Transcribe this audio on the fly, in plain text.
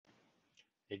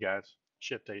Hey guys,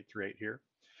 Shift838 here.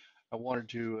 I wanted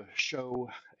to show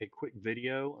a quick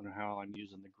video on how I'm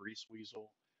using the GreaseWeazle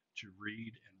to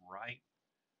read and write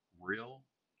real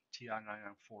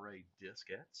TI-99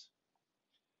 diskettes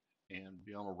and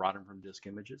be able to write them from disk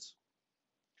images.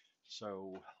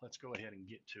 So let's go ahead and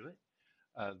get to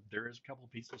it. There is a couple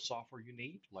of pieces of software you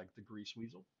need, like the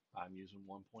GreaseWeazle. I'm using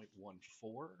 1.14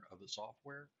 of the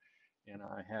software, and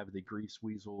I have the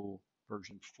GreaseWeazle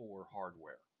version 4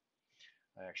 hardware.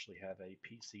 I actually have a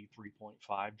PC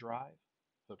 3.5 drive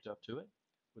hooked up to it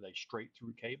with a straight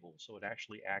through cable, so it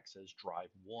actually acts as drive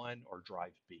 1 or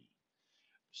drive B.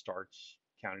 Starts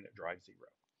counting at drive 0.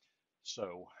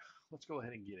 So let's go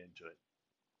ahead and get into it.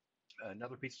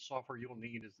 Another piece of software you'll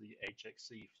need is the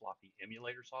HXC Floppy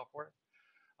Emulator software.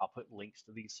 I'll put links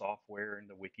to these software and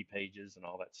the wiki pages and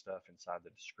all that stuff inside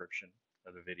the description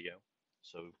of the video,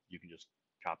 so you can just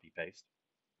copy paste.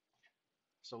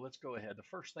 So let's go ahead. The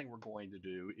first thing we're going to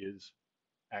do is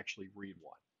actually read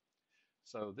one.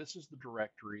 So this is the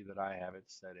directory that I have it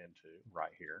set into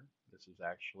right here. This is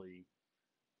actually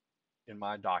in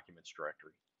my documents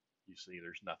directory. You see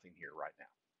there's nothing here right now.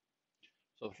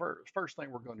 So the first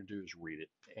thing we're going to do is read it,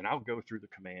 and I'll go through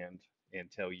the command and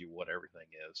tell you what everything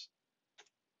is.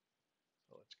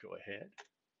 So let's go ahead.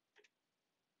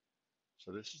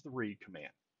 So this is the read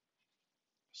command.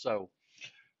 So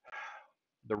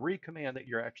the read command that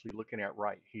you're actually looking at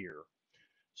right here.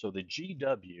 So the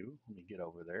GW, let me get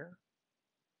over there.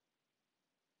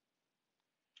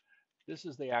 This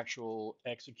is the actual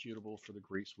executable for the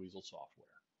GreaseWeazle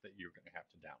software that you're going to have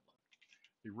to download.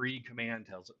 The read command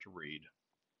tells it to read.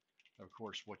 Of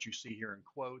course, what you see here in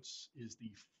quotes is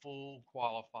the full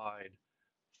qualified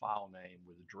file name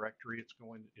with the directory it's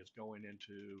going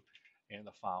into and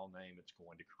the file name it's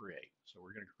going to create. So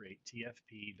we're going to create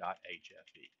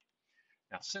tfp.hfe.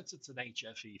 Now, since it's an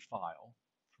HFE file,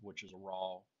 which is a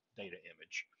raw data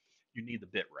image, you need the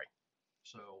bitrate.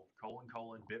 So :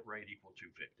 bitrate equal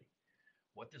 250.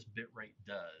 What this bitrate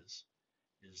does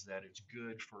is that it's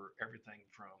good for everything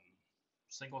from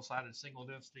single-sided single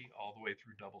density all the way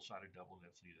through double-sided double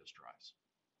density disk drives.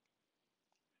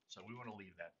 So we want to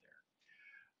leave that there.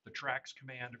 The tracks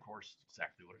command, of course, is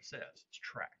exactly what it says. It's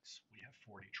tracks. We have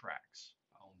 40 tracks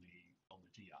on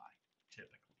the TI,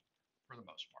 typically, for the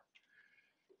most part.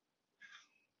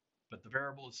 But the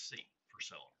variable is C for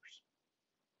cylinders.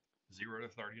 0 to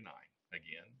 39.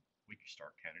 Again, we can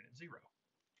start counting at 0.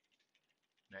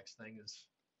 Next thing is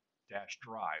dash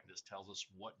drive. This tells us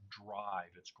what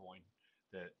drive it's going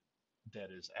that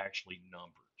is actually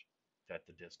numbered that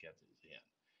the diskette is in.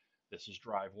 This is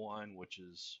drive 1, which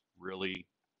is really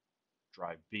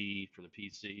drive B for the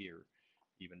PC, or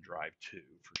even drive 2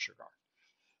 for Sugar.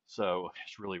 So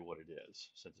it's really what it is,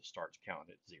 since it starts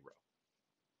counting at 0.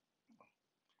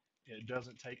 It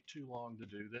doesn't take too long to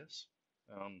do this.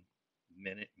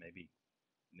 Minute, maybe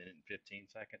minute and 15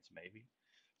 seconds, maybe.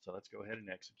 So let's go ahead and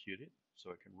execute it so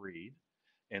it can read.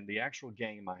 And the actual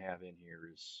game I have in here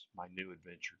is my new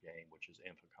adventure game, which is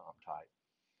Infocom type,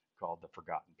 called The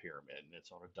Forgotten Pyramid, and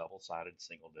it's on a double-sided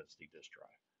single density disk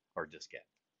drive, or diskette.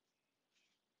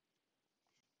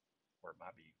 Or it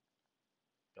might be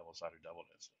double-sided double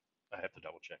density. I have to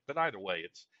double check. But either way,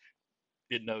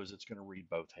 it knows it's going to read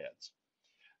both heads.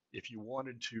 If you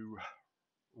wanted to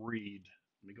read,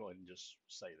 let me go ahead and just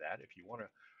say that. If you want to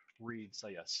read,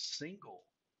 say, a single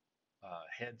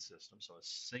head system, so a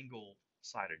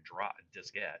single-sided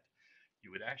diskette,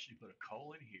 you would actually put a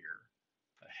colon here,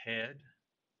 a head,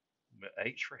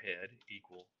 H for head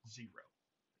equal 0.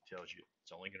 It tells you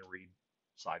it's only going to read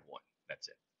side 1. That's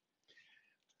it.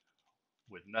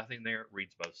 With nothing there, it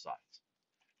reads both sides.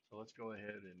 So let's go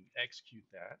ahead and execute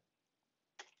that.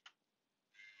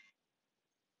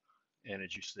 And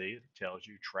as you see, it tells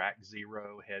you track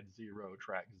 0, head 0,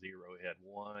 track 0, head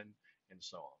 1, and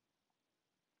so on.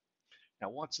 Now,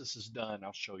 once this is done,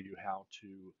 I'll show you how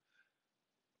to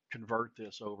convert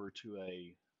this over to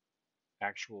a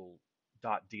actual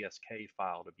 .dsk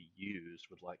file to be used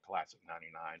with like Classic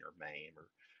 99 or MAME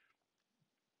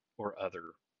or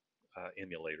other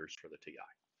emulators for the TI.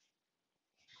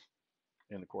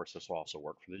 And of course, this will also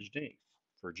work for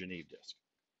the Geneve disk.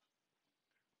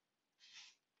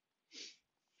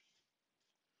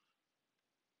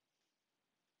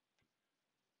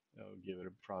 I'll give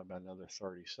it probably about another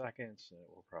 30 seconds and it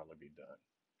will probably be done.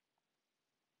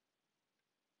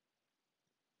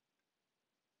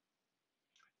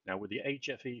 Now with the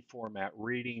HFE format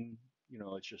reading,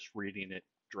 it's just reading it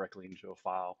directly into a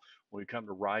file. When we come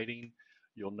to writing,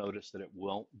 you'll notice that it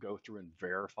won't go through and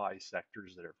verify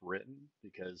sectors that have written,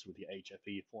 because with the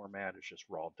HFE format, it's just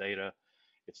raw data.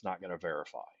 It's not going to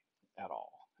verify at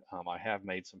all. I have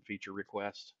made some feature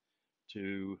requests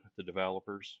to the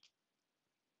developers,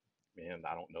 and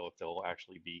I don't know if they'll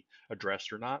actually be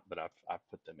addressed or not, but I've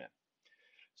put them in.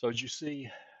 So as you see,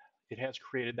 it has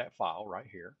created that file right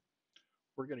here.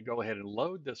 We're going to go ahead and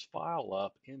load this file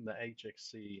up in the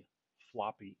HXC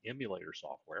Floppy emulator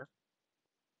software.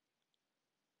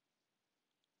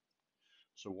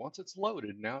 So once it's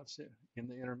loaded, now it's in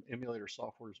the emulator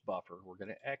software's buffer, we're going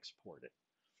to export it.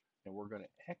 And we're going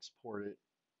to export it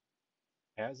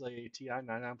as a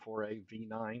TI-99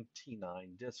 V9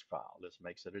 T9 disk file. This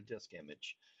makes it a disk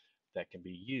image that can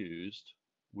be used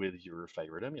with your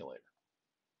favorite emulator.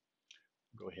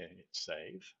 Go ahead and hit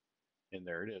save, and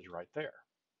there it is right there.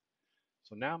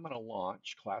 So now I'm going to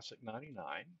launch Classic 99.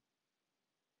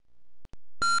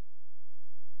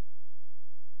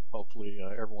 Hopefully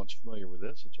everyone's familiar with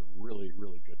this. It's a really,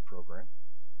 really good program.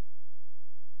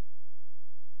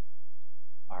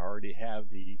 I already have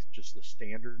just the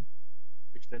standard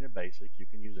extended basic. You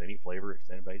can use any flavor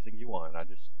extended basic you want. I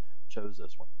just chose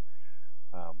this one.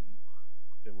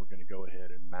 Then we're going to go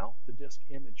ahead and mount the disk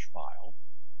image file,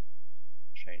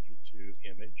 change it to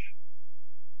image.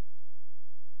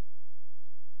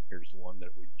 Here's the one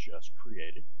that we just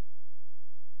created.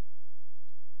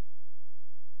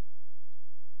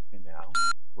 And now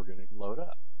we're going to load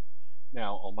up.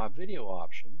 Now on my video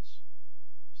options,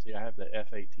 see I have the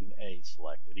F18A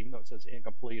selected. Even though it says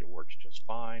incomplete, it works just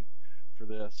fine for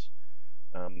this.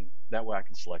 That way I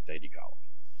can select 80 column.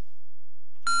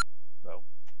 So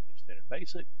extended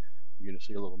basic, you're going to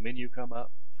see a little menu come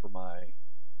up for my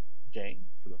game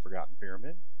for the Forgotten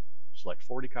Pyramid. Select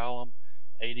 40 column,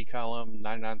 80 column,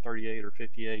 9938 or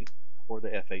 58, or the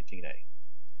F18A.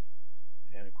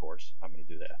 And of course, I'm going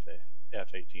to do the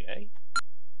F18A,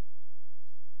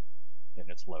 and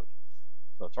it's loading.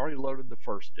 So it's already loaded the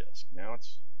first disk. Now it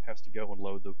has to go and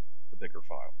load the bigger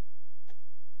file.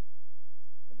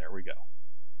 And there we go.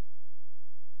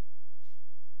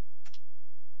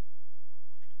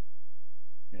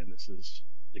 And this is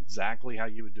exactly how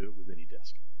you would do it with any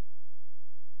disk.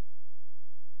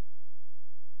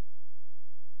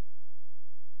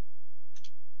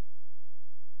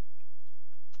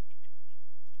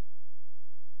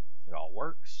 It all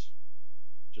works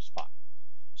just fine.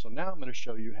 So now I'm going to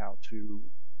show you how to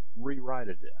rewrite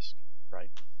a disk, right?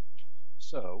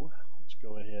 So let's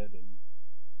go ahead and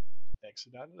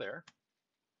exit out of there.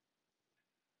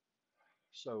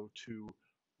 So to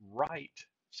write,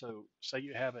 so say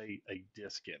you have a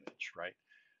disk image, right?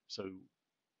 So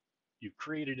you've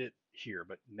created it here,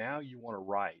 but now you want to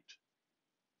write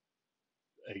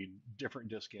a different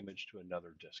disk image to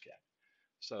another diskette.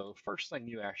 So first thing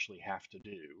you actually have to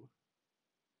do,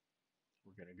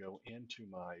 we're going to go into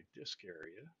my disk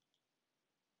area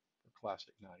for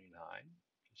Classic 99.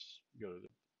 Just go to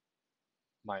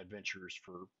my adventures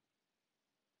for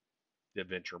the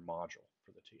adventure module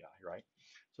for the TI, right?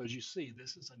 So as you see,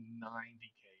 this is a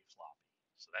 90K floppy.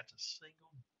 So that's a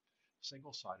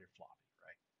single-sided floppy,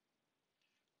 right?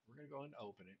 We're going to go and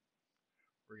open it.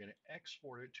 We're going to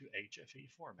export it to HFE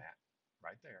format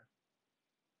right there.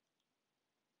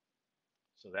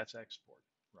 So that's exported,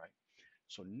 right?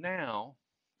 So now,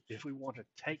 if we want to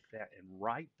take that and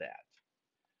write that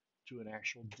to an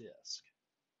actual disk,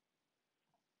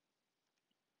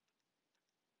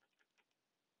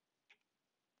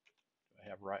 do I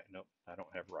have right? Nope, I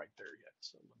don't have right there yet.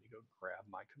 So let me go grab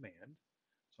my command.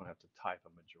 So I don't have to type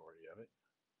a majority of it.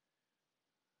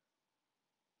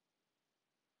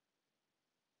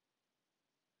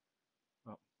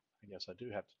 Well, I guess I do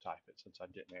have to type it since I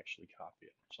didn't actually copy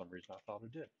it. For some reason I thought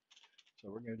I did. So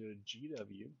we're going to do a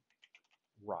GW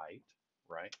write,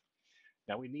 right?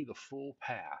 Now we need the full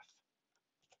path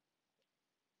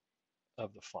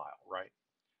of the file, right?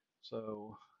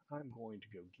 So I'm going to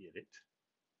go get it.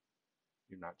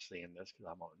 You're not seeing this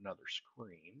because I'm on another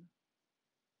screen.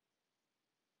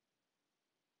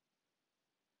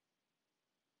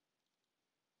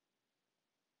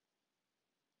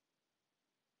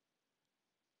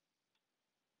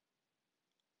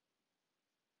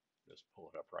 Just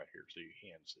pull it up right here so you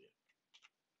can see it.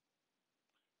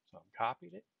 So I'm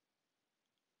copied it,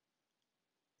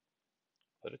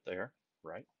 put it there,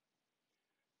 right?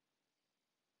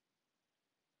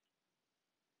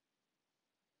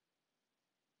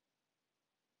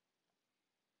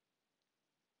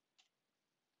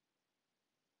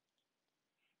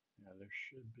 Now there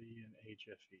should be an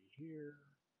HFE here.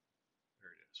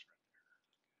 There it is right there.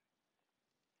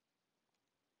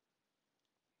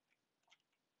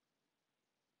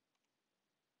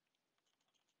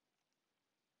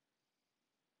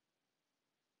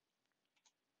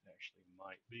 It actually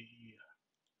might be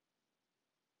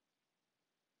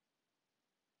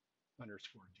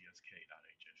underscore dsk.hfe.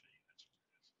 That's what it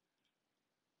is.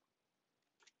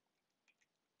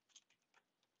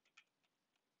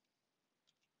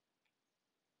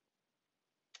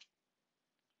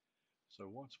 So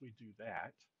once we do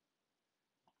that,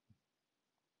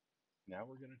 now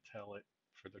we're going to tell it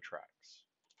for the tracks.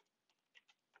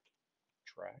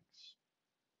 Tracks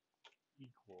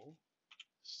equal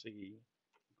C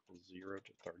equals 0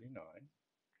 to 39.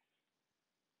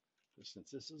 So since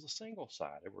this is a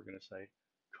single-sided, we're going to say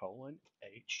colon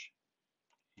H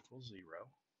equals 0,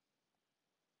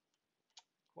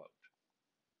 quote.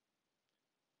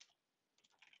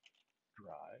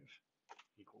 Drive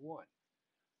equal 1.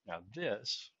 Now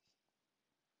this,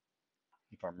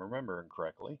 if I'm remembering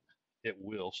correctly, it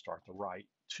will start the write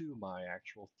to my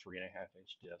actual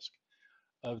 3.5-inch disk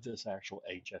of this actual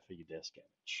HFE disk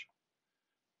image.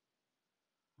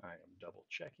 I am double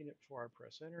checking it before I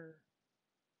press enter.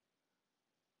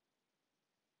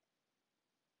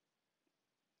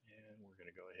 And we're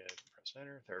going to go ahead and press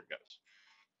enter. There it goes.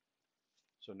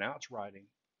 So now it's writing.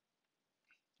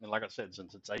 And like I said,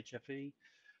 since it's HFE,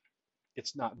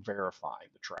 it's not verifying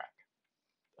the track.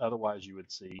 Otherwise, you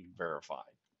would see verified.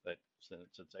 But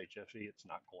since it's HFE, it's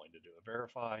not going to do a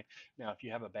verify. Now, if you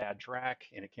have a bad track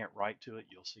and it can't write to it,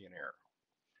 you'll see an error.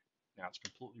 Now it's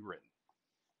completely written.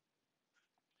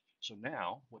 So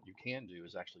now what you can do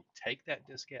is actually take that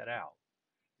diskette out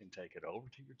and take it over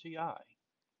to your TI,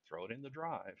 throw it in the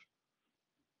drive,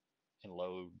 and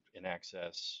load and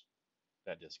access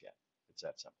that diskette. It's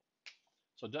that simple.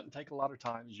 So it doesn't take a lot of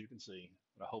time, as you can see,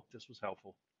 but I hope this was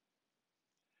helpful.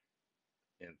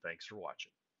 And thanks for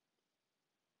watching.